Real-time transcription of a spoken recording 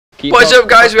What's up,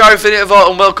 guys? We are Infinite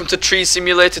Vault, and welcome to Tree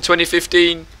Simulator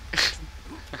 2015.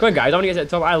 Come on, guys, I want to get to the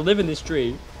top. I live in this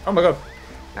tree. Oh my god.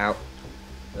 Ow.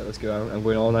 Let's go. I'm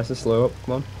going all nice and slow up.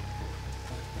 Come on.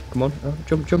 Come on. Oh,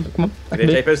 jump. Come on. Get in,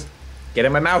 Tapers. Get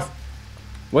in my mouth.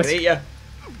 What? Eat ya.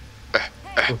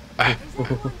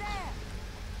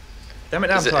 Damn it,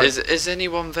 now Is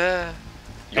anyone there?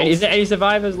 Is there any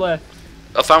survivors left?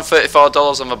 I found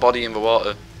 $34 on my body in the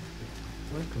water.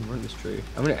 I can run this tree.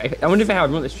 I wonder if I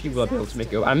had run this tree, will I be able to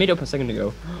make it up? I made it up a second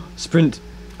ago. Sprint.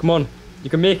 Come on. You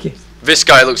can make it. This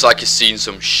guy looks like he's seen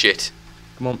some shit.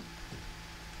 Come on.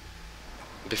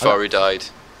 Before he died.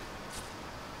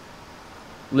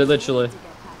 Literally.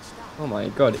 Oh my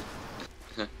god.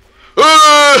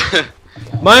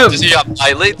 Does he have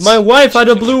eyelids? My wife had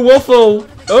a blue waffle.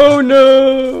 Oh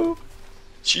no.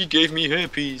 She gave me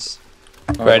herpes.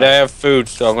 Right, I have food,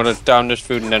 so I'm gonna down this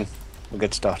food and then we'll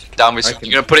get started. Down with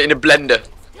you're gonna put it in a blender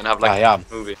and have like a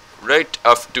movie. Right,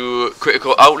 after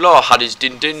Critical Outlaw had his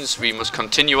din-dins, we must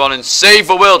continue on and save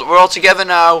the world. We're all together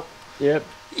now. Yep.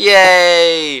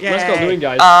 Yay! Let's go doing,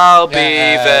 guys. I'll be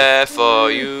there for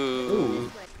you.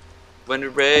 Ooh. When the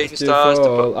rain starts to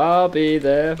fall. I'll be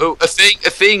there. Oh, a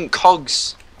thing,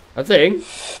 cogs. A thing?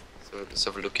 So let's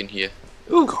have a look in here.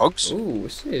 Ooh, cogs. Ooh,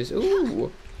 sis.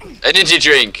 Ooh. Energy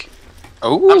drink.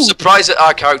 Oh. I'm surprised that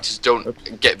our characters don't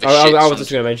get the shit. I was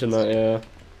just gonna mention that, yeah.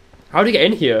 How do you get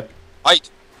in here?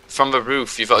 From the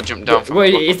roof, you've got to jump down from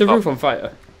Wait, the is the roof on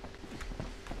fire?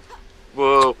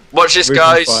 Whoa. Watch this, Roof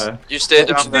on guys. fire. You stay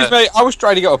down there. Excuse me, I was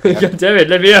trying to get up here. God damn it,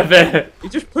 let me up there. You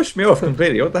just pushed me off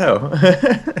completely. What the hell?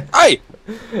 Hey!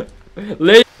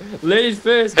 Ladies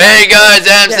first. Hey guys,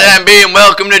 I'm Sam B and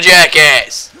welcome to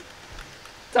Jackass.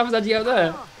 What's that you out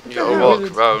there? You gotta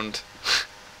walk around.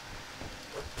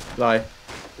 Lie.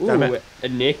 Ooh, Damn it. a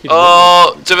naked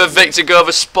Oh, to the victor go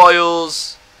the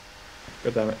spoils.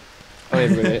 God damn it.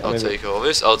 I'll take all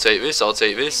this, I'll take this, I'll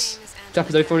take this.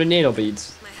 Tappers, are throwing nano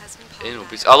beads? Anal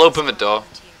beads. I'll open the door.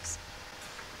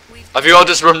 Have you all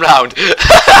just run round?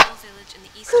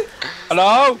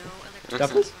 Hello?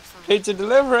 Tappers? Pizza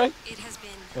delivery.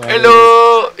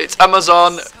 Hello, it's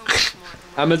Amazon.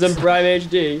 Amazon Prime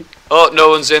HD. Oh, no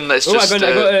one's in, let's just... I got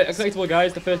a collectible,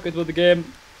 guys, the first collectible of the game.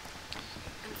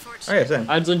 Oh yeah, same.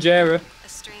 Anton Jera.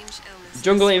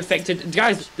 Jungle infected.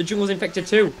 Guys, the jungle's infected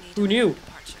too. Who knew?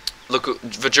 Look,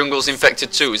 the jungle's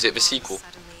infected too, is it the sequel?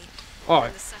 Oh,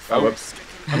 whoops.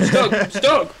 I'm stuck, I'm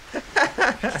stuck!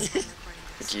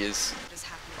 He is.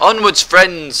 Onwards,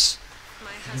 friends!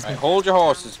 Right, hold your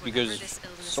horses because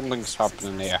something's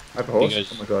happening here. I have a horse?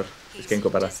 Because Oh my god. This game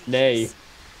got better. Nay.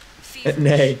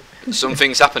 Nay.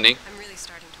 Something's happening.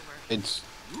 it's...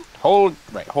 Hold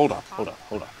on.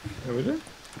 Who is it?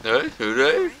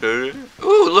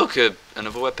 Ooh, look,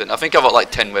 another weapon. I think I've got like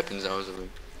 10 weapons now.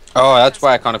 Oh, that's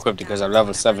why I can't equip it because I'm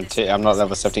level 17. I'm not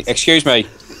level 17. Excuse me.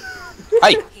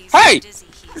 Hey! Hey!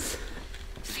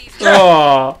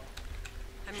 Oh,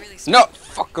 Not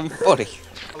fucking funny.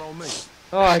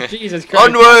 oh, Jesus Christ.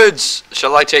 Onwards!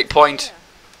 Shall I take point?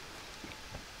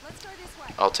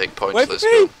 I'll take point, Wait let's for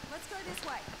me. go.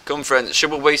 Come, friends,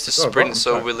 should we waste a sprint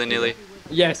so willy-nilly?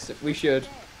 Yes, we should.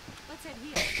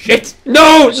 Shit!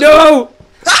 No! No!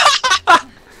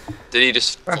 Did he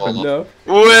just fall off? No.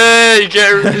 Way,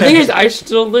 The thing is, I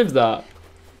still live that.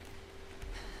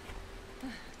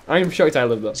 I'm shocked I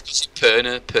live that.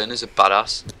 Perna's a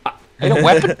badass. Ain't a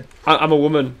weapon. I'm a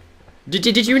woman.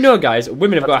 Did you know, guys,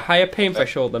 women have got a higher pain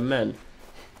threshold than men?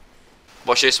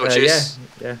 Watch this, watch this.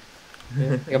 Yeah.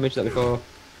 I think I mentioned that before.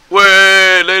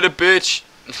 Way, later, bitch!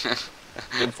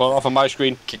 Didn't fall off on my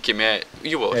screen. Kick him out.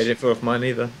 You Yeah, I watch. didn't fall off mine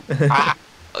either.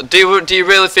 Do you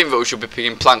really think that we should be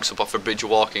picking planks up off a bridge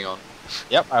you're walking on?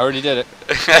 Yep, I already did it.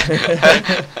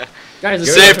 Guys,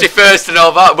 let's Safety first and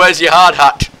all that. Where's your hard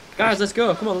hat? Guys, let's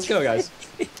go. Come on, let's go, guys.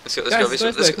 Let's go this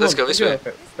way. Let's go this way.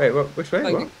 Wait, what? Which way?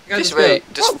 What? Guys, This let's way. go.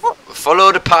 Just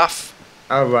follow the path.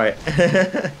 Oh, right.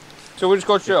 So we just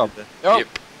go straight up. Yep.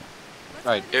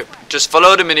 Right. Yep. Just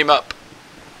follow the minimap.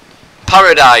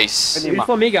 Paradise. Just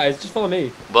follow me, guys. Just follow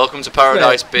me. Welcome to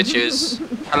paradise, bitches.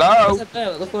 Hello.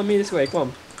 Let's follow me this way. Come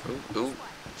on. Ooh.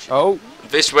 Oh.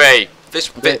 This way.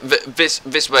 This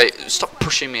way. Stop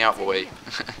pushing me out the way.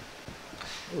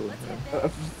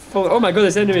 Oh my god,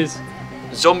 there's enemies.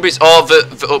 Zombies. Oh, the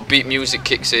upbeat music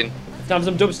kicks in. Time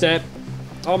some dubstep.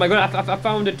 Oh my god, I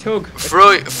found a tug.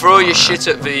 Throw your shit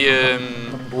at the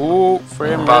Ooh,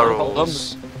 frame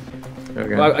barrels.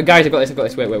 Okay. Well, guys, I've got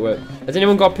this. Wait. Has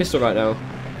anyone got a pistol right now?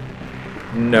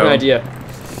 No. No idea.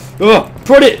 Oh,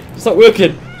 prod it! It's not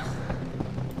working.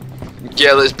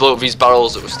 Yeah, let's blow up these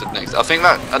barrels that were stood next. I think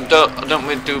that I don't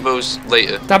want to do those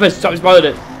later. Tappers, stop spoiling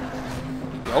it.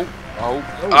 Oh.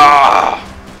 Ah!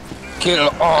 Kill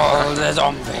all the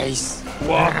zombies.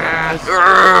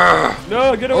 Urgh.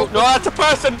 No, get Oh up. no, that's a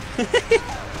person.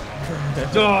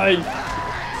 Die.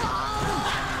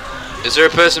 Is there a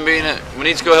person being it? We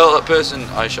need to go help that person.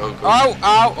 I shall go. Ow,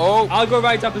 ow, oh. I'll go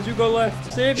right up as you go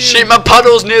left. Save you. Shit, my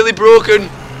paddle's nearly broken.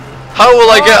 How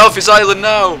will I get off this island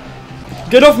now?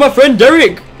 Get off my friend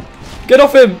Derek. Get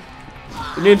off him.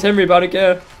 His name's Henry, but I don't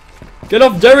care. Get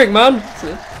off Derek, man.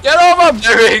 Get over,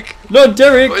 Derek! No,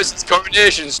 Derek. What is this?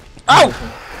 Coronations? Ow! I'm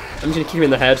just gonna kick him in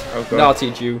the head. Oh, God. That'll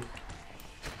teach you.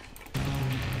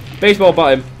 Baseball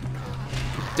bat him.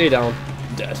 Stay down.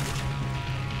 Dead.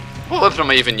 What weapon am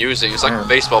I even using? It's like a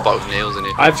baseball bat with nails in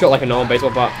it. I've shot like a normal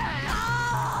baseball bat.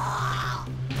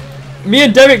 Me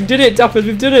and Derek did it, Dappers.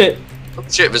 We've done it.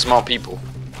 Shit, there's more people.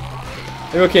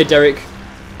 You're okay, Derek.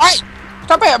 Hey!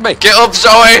 Stop hitting me! Get up,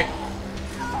 Zoe!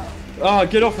 Oh,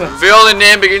 get off her. The only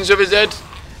name begins with a Z,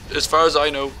 as far as I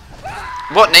know.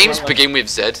 What names begin with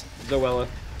Z? Zoella.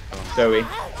 Zoe.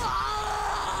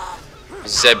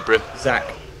 Zebra.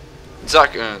 Zach.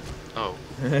 Zach. Oh.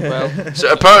 Well,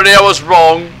 So apparently I was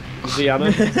wrong.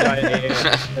 Ziana.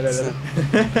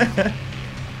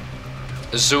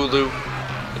 Zulu.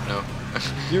 No.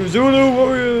 You Zulu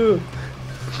warrior.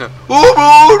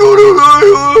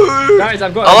 Guys,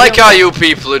 I've got. I like how you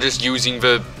people are just using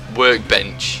the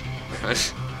workbench.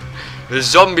 The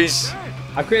zombies.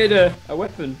 I created a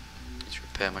weapon. Let's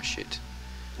repair my shit.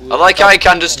 I like how you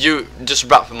can just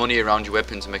wrap the money around your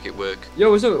weapon to make it work. Yo,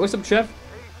 what's up, Trev?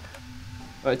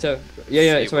 Right, Trev.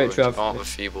 Yeah, it's right, Trev. Oh, the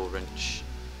feeble wrench.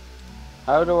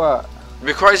 How do I...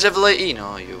 Requires level 18.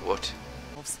 Oh, you what?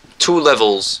 2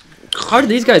 levels. How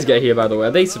did these guys get here, by the way?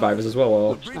 Are they survivors as well,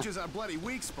 or?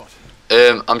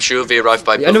 I'm sure they arrived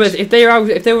by boat. Yeah, no, if they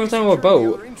were on our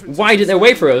boat, why didn't they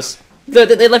wait for us?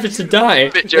 They left us to die.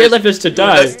 Bitches. They left us to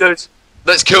die.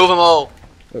 Let's kill them all.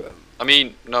 I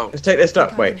mean, no. Let's take their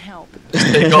stuff. Wait.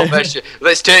 Take all their shit.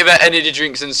 Let's take their energy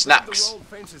drinks and snacks,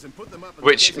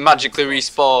 which magically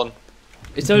respawn.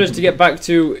 It's telling us to get back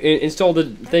to install the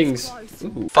things.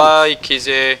 Ooh. Bye,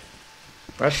 Kizzy.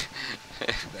 What?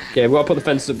 Okay, we gotta put the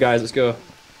fences up, guys. Let's go.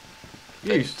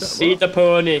 You See the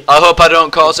pony. I hope I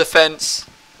don't cause offence.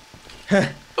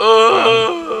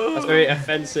 Oh. That's very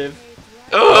offensive.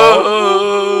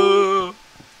 Oh.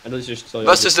 And let's just tell you.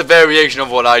 That's just a variation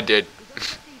of what I did.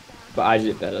 But I did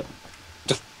it better.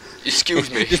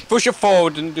 Excuse me. Just push it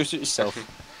forward and do it yourself.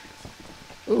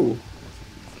 Ooh.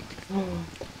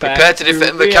 Prepare to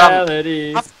defend the camp.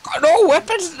 I've got no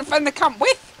weapons to defend the camp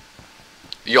with.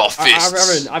 Your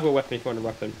fists. I've got a weapon if you want a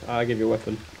weapon. I'll give you a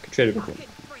weapon. Trade a weapon.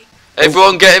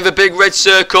 Everyone get in the big red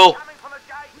circle.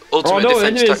 Ultimate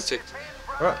defense tactic.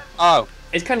 Oh.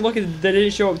 It's kind of lucky that they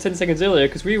didn't show up 10 seconds earlier,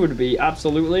 because we would be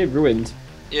absolutely ruined.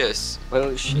 Yes.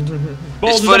 Well, shit.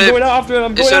 Balls, funny. I'm going out after him.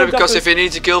 I'm It's going only out because after if you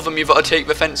need to kill them, you've got to take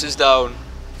the fences down.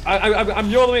 I'm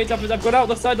your way, Dappers. I've gone out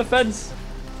the side of the fence.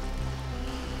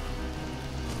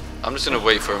 I'm just gonna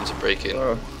wait for him to break in.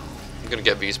 Oh. I'm gonna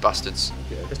get these bastards.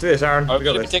 Let's do this, Aaron. Oh, We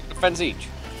got should we this. take the fence each?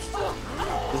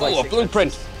 Like Oh, a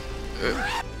blueprint.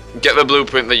 Get the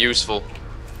blueprint, they're useful.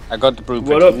 I got the What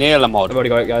blueprint. up? Nail them all. I've already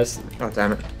got it, guys. Oh,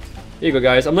 damn it. Here you go,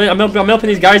 guys. I'm helping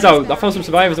these guys out. I found some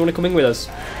survivors that want to come in with us.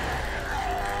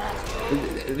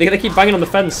 They keep banging on the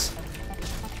fence.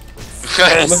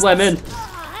 I must let them in.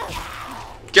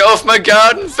 Get off my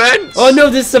garden fence! Oh no,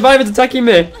 this survivor's attacking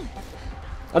me.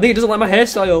 I think it doesn't like my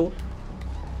hairstyle.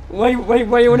 Why you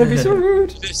want to be so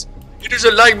rude? He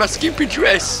doesn't like my skimpy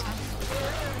dress.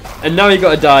 And now you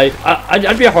gotta die.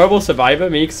 I'd be a horrible survivor,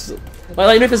 me.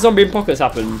 Like, you know if a zombie apocalypse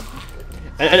happened,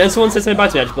 and someone said something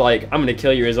bad to me, I'd just be like, I'm gonna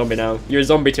kill you, you're a zombie now. You're a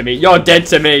zombie to me. You're dead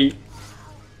to me.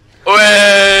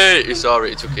 Wait! He's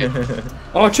already took it.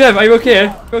 Oh, Trev, are you okay?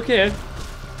 You okay?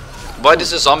 Why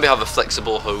does a zombie have a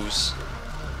flexible hose?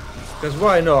 Because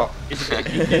why not? They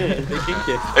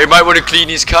kinky. He might want to clean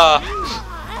his car.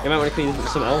 You might want to clean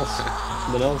something else.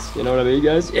 Something else. You know what I mean,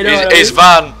 guys? You know what I His mean?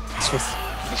 van.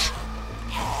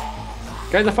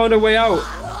 Guys, I found a way out.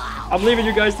 I'm leaving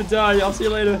you guys to die. I'll see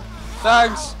you later.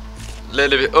 Thanks.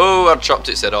 Little bit. Oh, I chopped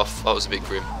its head off. That was a bit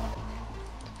grim.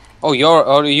 Oh,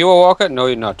 are you a walker? No,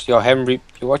 you're not. You're Henry.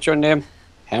 What's your name?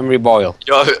 Henry Boyle.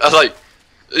 Yo, I like.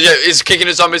 Yeah, it's kicking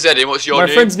a zombie's head in. What's your My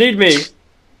name? friends need me.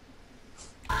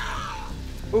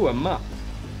 Ooh, a map.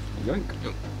 Yoink.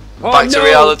 Oh, Back to no!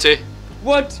 reality.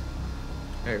 What?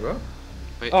 Hey, what?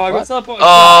 Wait. Oh, I got teleported.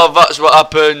 Oh, that's what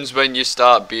happens when you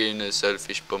start being a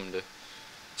selfish bumder.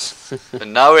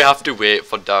 And now we have to wait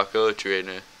for Darko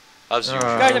Trainer. As usual.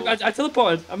 Guys, I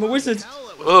teleported. I'm a wizard.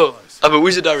 Oh, I'm a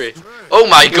wizard, Harry. Oh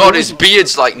my god, his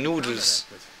beard's like noodles.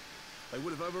 They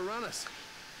would have overrun us.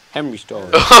 Henry Story.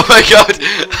 Oh my god.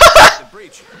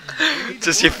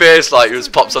 Just your face like it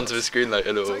just pops onto the screen like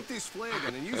hello. Take this flare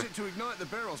gun and use it to ignite the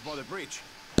barrels by the bridge.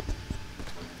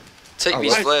 Take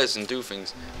these flares and do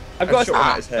things. I've got shot him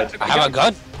at his head. I have a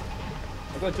gun.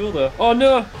 I've got a duel though. Oh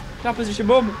no! That position,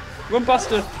 mum. Run past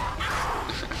her.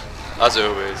 As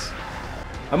always.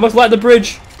 I must light the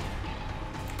bridge.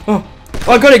 Oh,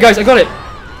 I got it, guys. I got it.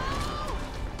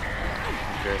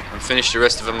 Okay, and finish the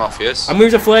rest of them off, yes? I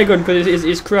moved a flare gun because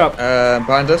it's crap.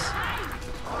 Behind us.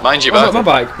 Mind your Oh, back. my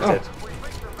bike. Oh.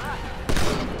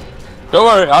 Don't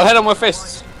worry, I'll hit him with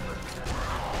fists.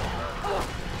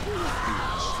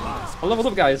 I leveled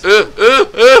up, guys.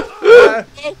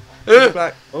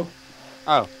 Back.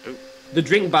 Oh. The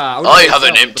drink bar. I have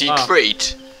an empty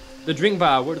crate. The drink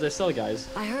bar. What do they sell, guys?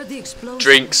 I heard the explosion.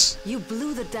 Drinks. You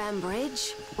blew the damn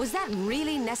bridge? Was that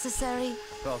really necessary?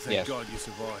 Oh, thank Yes. God you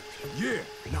survived. Yeah,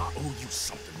 now I owe you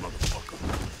something,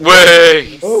 motherfucker.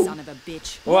 Wait. Son of a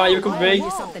bitch. Why you come for I owe me?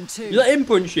 you something too. You let him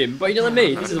punch him, but you didn't let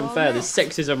me. This is unfair. This is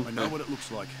sexism. I know what it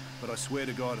looks like, but I swear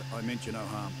to God, I meant you no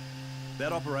harm.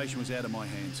 That operation was out of my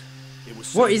hands. It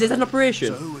was. What is this? An So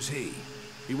operation? who was he?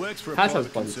 He works for a Heart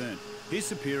private transplant. concern. His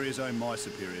superiors own my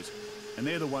superiors, and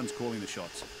they're the ones calling the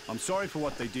shots. I'm sorry for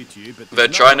what they did to you, but They're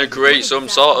there's trying no to create some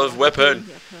sort of weapon.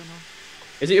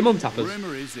 Is it your mum tappers?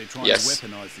 Rumor is they're trying Yes. to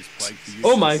weaponize this plague for use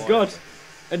Oh in my fire. god.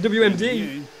 And WMD.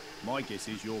 You, my guess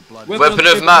is your blood. Weapon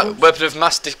Weapon of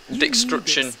mass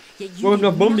destruction. Weapon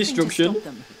of mum destruction.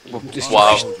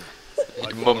 Wow.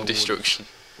 Mum destruction.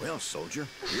 Well, soldier,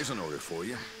 here's an order for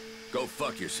you. Go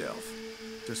fuck yourself.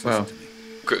 Just Wow. listen to me.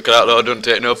 Quick out loud, don't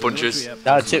take no punches.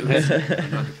 That's it, mate.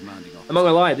 I'm not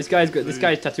gonna lie. This guy's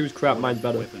tattoo's crap. Mine's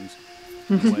better.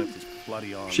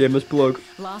 Shameless plug.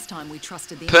 Last time we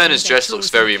trusted the Perna's dress looks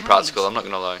very impractical, I'm not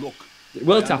gonna lie. Look,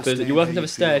 Well, tappers, you're welcome to have a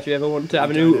stare if you ever want to have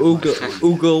an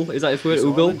oogle. Is that his word?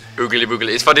 Oogle? Oogly boogly.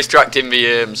 It's for distracting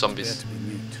the zombies.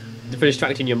 For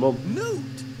distracting your mum.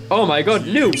 Oh my god,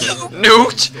 Newt!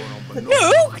 Nuked!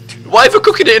 Why are they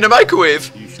cooking it in a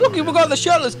microwave? Look, we got the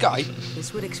shirtless guy.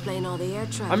 This would explain all the air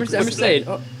traffic. I'm just saying,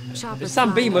 Chopper Sam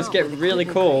B flying must out get with a really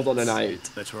clipper cold on face. a night.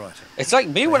 that's right. It's like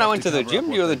me when I went to the gym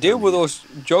the other day with those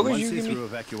joggers Once you they're give me. through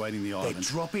evacuating the island,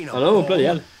 Dropping I know, bloody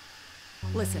hell.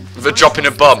 Listen. They're dropping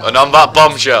a bomb, and I'm that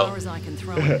bombshell. As far as I can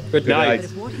throw it. Good night. But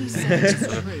if what he says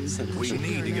is true, We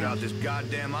need to get out this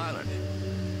goddamn island.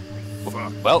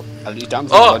 Well, at least I'm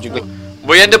Oh! logically.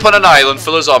 We end up on an island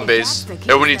full of zombies,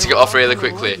 and we need to get off really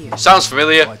quickly. Sounds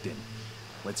familiar. Right then,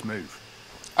 let's move.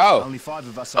 Oh, Only 5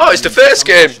 of us. Oh, it's the first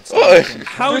game! Oh.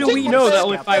 How do we know that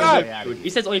only 5 of us are immune? He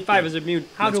says only 5 of us are immune.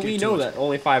 How do we know that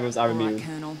only 5 of us are all right, immune?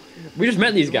 Colonel. We just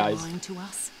met these You're guys. lying to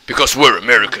us. Because we're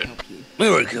American.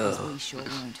 America. We sure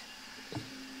won't.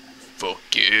 Fuck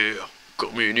yeah.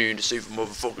 Coming in to save a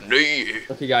motherfucking day.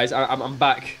 Okay, guys, I'm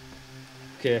back.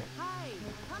 Okay.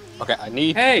 Okay, I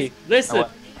need. Hey, listen.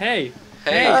 what? Hey,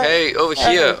 Hey, over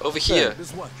here, over here,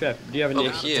 Trev, do you have any?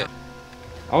 over here.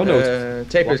 I want to know.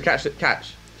 Tapers, catch.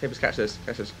 Tapers, catch this.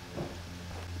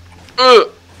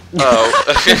 Oh.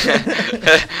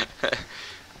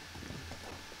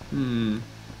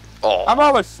 Oh. I'm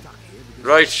almost.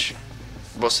 Right.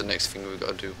 What's the next thing we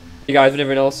gotta do? You guys, when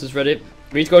everyone else is ready,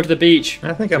 we need to go to the beach.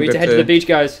 I think We I'm need good to head to the beach,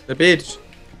 guys. The beach.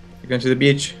 You're going to the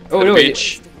beach. Oh The no,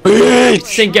 beach.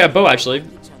 Saying get a bow actually. Each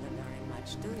other very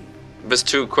much, do you? There's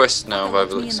 2 quests now, by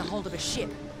the me in looks the of it. hold of a ship.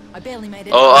 I barely made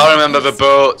it. Oh, I remember the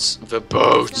boats. The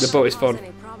boats. The boat is fun.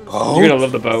 Oh. You're gonna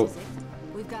love the boat.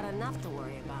 We've got enough to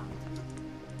worry about.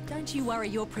 Don't you worry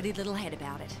your pretty little head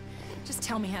about it. Just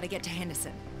tell me how to get to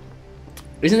Henderson.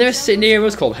 Isn't there a city near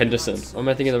us called Henderson? Or am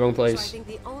I thinking of the wrong So I place? think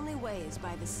the only way is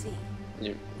by the sea.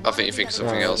 I think you think of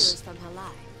something else. From Halai,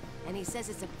 and he says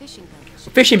it's a fishing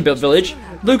village. Fishing village.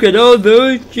 Look at all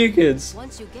those chickens.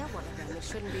 Once you get one of them, it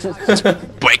shouldn't be hard to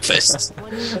find. Breakfast.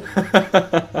 When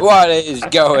you- What is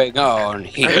going on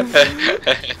here?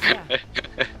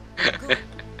 Good.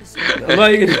 Am I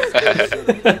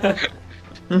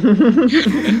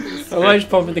am I just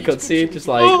popping the cutscene? Just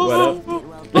like, what up?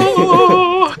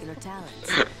 Particular talents.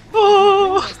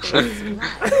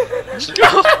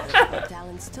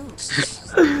 Talents too.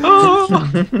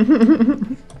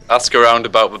 Ask around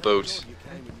about the boat.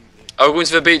 Are we going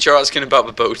to the beach or asking about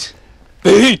the boat?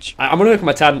 Beach. I'm gonna look at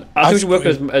my tan. I think we should work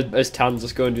as tans.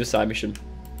 Let's go and do a side mission.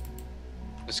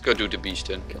 Let's go do the beach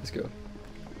then. Okay, let's go.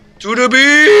 To the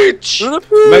beach!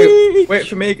 Wait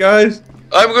for me, guys.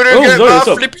 I'm gonna Oh, get Zoe, my what's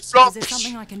up? flippy Is there flops!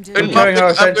 something I can do? And carrying our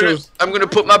I'm essentials. gonna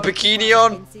put my bikini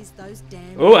on.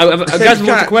 Oh, guys, we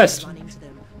want a quest.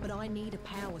 But I need a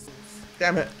power source.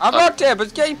 Damn it. I'm not there,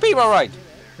 but getting people right.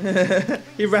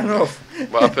 He ran off.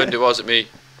 What happened? It wasn't me.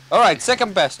 All right,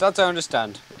 second best. That's I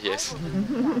understand. Yes.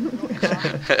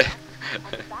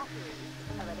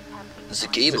 The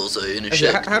cables are in a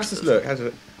Actually, shed. how does this look? How does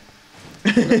it?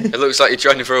 It looks like you're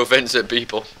trying to throw fence at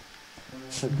people.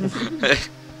 This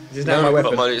is now my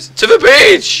weapon. To the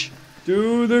beach!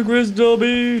 To the Crystal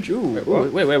Beach. Ooh,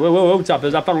 wait,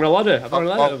 Tappers, I found a ladder. I found a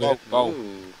ladder.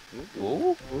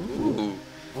 Ooh.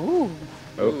 Oh,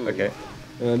 okay.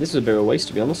 This is a bit of a waste,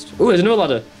 to be honest. Ooh, there's another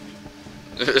ladder.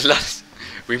 Lads,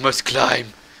 we must climb.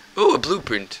 Ooh, a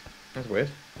blueprint. That's weird.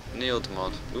 Nailed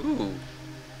mod. Ooh.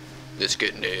 Let's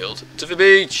get nailed. To the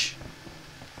beach.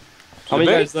 How many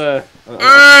guys there?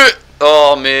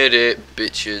 Oh, made it,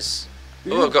 bitches.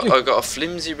 Oh, I got a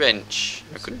flimsy wrench.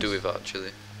 I could do with that,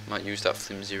 actually. Might use that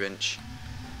flimsy wrench.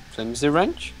 Flimsy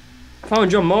wrench? I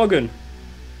found John Morgan.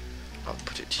 I'll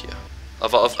put it here.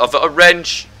 I've got a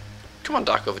wrench. Come on,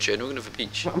 Dark Overchain, we're going to the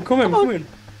beach. I'm coming, I'm coming.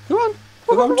 Come on.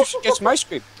 We're going to get some ice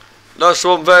cream. Last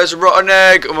one, there's a rotten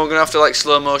egg, and we're going to have to like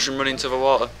slow motion run into the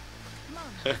water.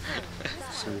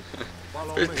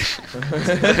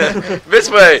 This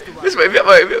way, that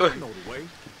way.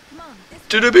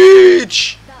 To the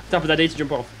beach! Tappers, I dare you to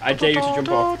jump off. I dare you to jump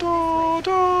off.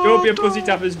 Jump, you pussy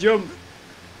Tappers, jump.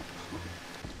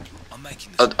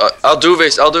 I'll do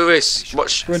this,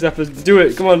 Watch. Come on, Tappers, do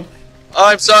it, come on.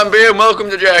 I'm Sam B and welcome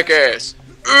to Jackass.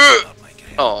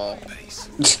 Oh.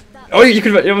 Oh, you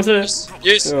could have, you almost said it.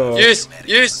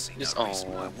 Yes.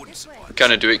 Oh.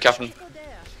 Can I do it, Captain?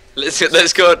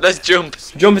 Let's go, let's jump.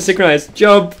 Jump and synchronize.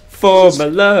 Jump for my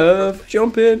love.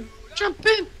 Jump in. Jump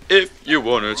in. If you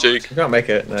wanna take You can't make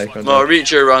it. No, you can't. my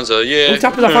reach around, yeah. Oh,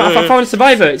 Tappers, I found a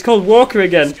survivor. It's called Walker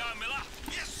again.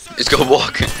 It's got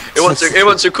walking. It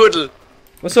wants to cuddle.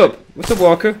 What's up? What's up,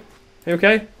 Walker? Are you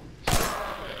okay?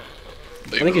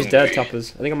 I think he's dead,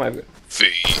 Tappers. I think I might have...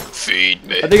 Feed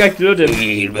me. I think I killed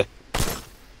him.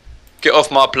 Get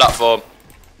off my platform.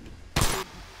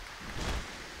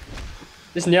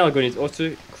 This nail gun is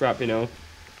utter crap, you know.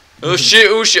 Oh shit,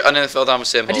 and then I fell down the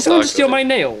same hole. Did someone steal my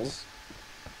nails?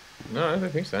 No, I don't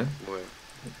think so.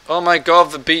 Oh my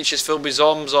god, the beach is filled with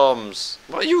zoms.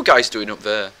 What are you guys doing up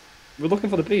there? We're looking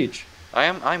for the beach.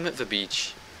 I'm at the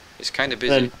beach. It's kind of busy.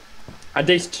 Then, I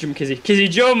dare you to jump, Kizzy. Kizzy,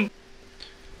 jump!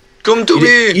 Come to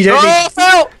me! You don't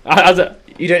need.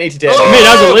 You don't need to dare. I mean,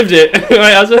 hasn't lived it.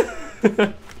 Right, has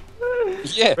it?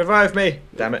 Yeah. Revive me!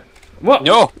 Damn it. What?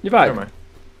 No. You're back. Never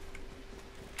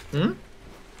mind.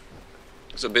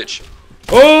 It's a bitch.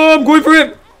 Oh, I'm going for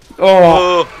it!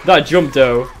 Oh, that jump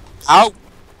though. Ow.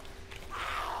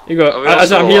 You go. Are we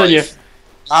As also I'm healing you. alive?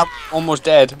 I'm almost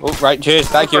dead. Oh, right, cheers,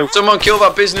 thank you. Someone kill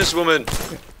that businesswoman.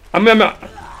 I'm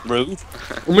Rude.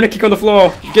 gonna kick on the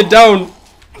floor. Get down.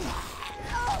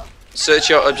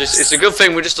 Search out objects. It's a good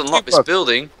thing we just unlocked this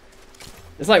building.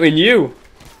 It's like we knew.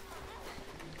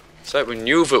 It's like we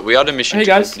knew that we had a mission Hey,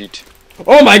 to guys. complete.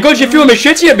 Oh my god, she threw a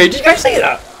machete at me. Did you guys see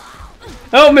that?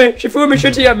 Help me. She threw a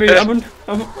machete at me. I'm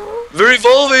They're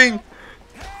revolving!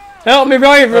 help me,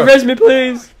 Ryan. Res me,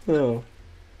 please. Oh.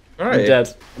 Alright. I'm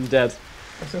dead. I'm dead.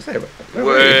 I was gonna say, where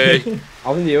were you? I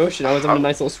was in the ocean. I was having a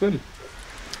nice little swim.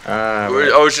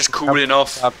 Right. I was just cooling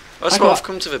off. That's I what got- I've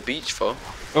come to the beach for.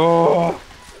 Oh.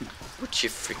 What you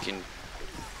freaking...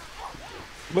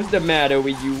 What's the matter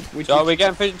with you? So are we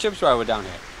getting fish and chips while we're down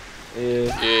here?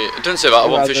 Yeah, don't say that. I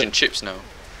want rather- fish and chips now.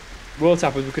 World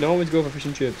Tappers, we can always go for fish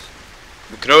and chips.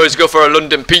 We can always go for a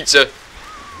London pizza.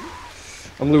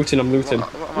 I'm looting.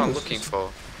 What am I looking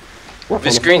for? What,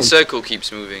 This on the green phone? circle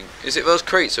keeps moving. Is it those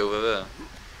crates over there?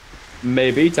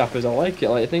 Maybe Tappers. I like it. I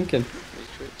like thinking. These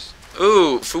crates.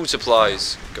 Ooh, food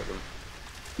supplies. Got them.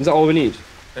 Is that all we need?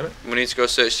 We need to go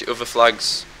search the other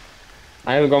flags.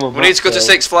 I haven't got my. We need to go to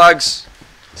Six Flags.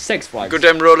 Six Flags. Go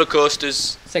them roller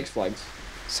coasters. Six Flags.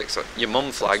 Your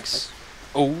mum flags.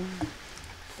 Oh.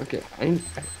 Okay.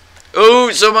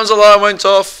 Oh, someone's alarm went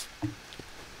off.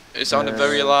 It sounded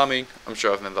very alarming. I'm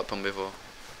sure I've made that pun before.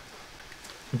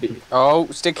 Oh,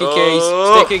 sticky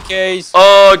Oh. keys. Sticky keys.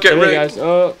 Oh, get Hey ready. guys.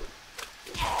 Oh.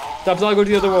 Tappers, I'll go to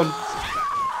the other one.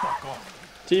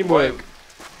 Teamwork.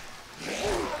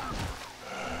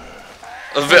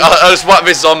 I just whacked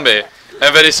this zombie,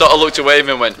 and then he sort of looked away at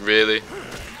me and went, really?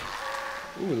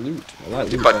 Ooh, loot. I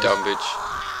like loot. Bad down, bitch.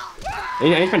 I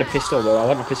need to find a pistol though. I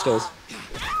like my pistols.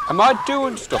 Am I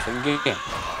doing stuff in game?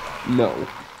 No.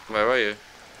 Where are you?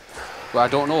 Well, I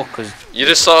don't know, because You're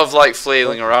just sort of like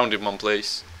flailing around in one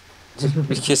place.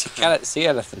 because you cannot see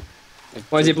anything.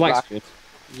 Why is it black screen?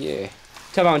 Yeah.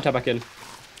 Tab out and tab back in.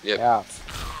 Yep. Yeah.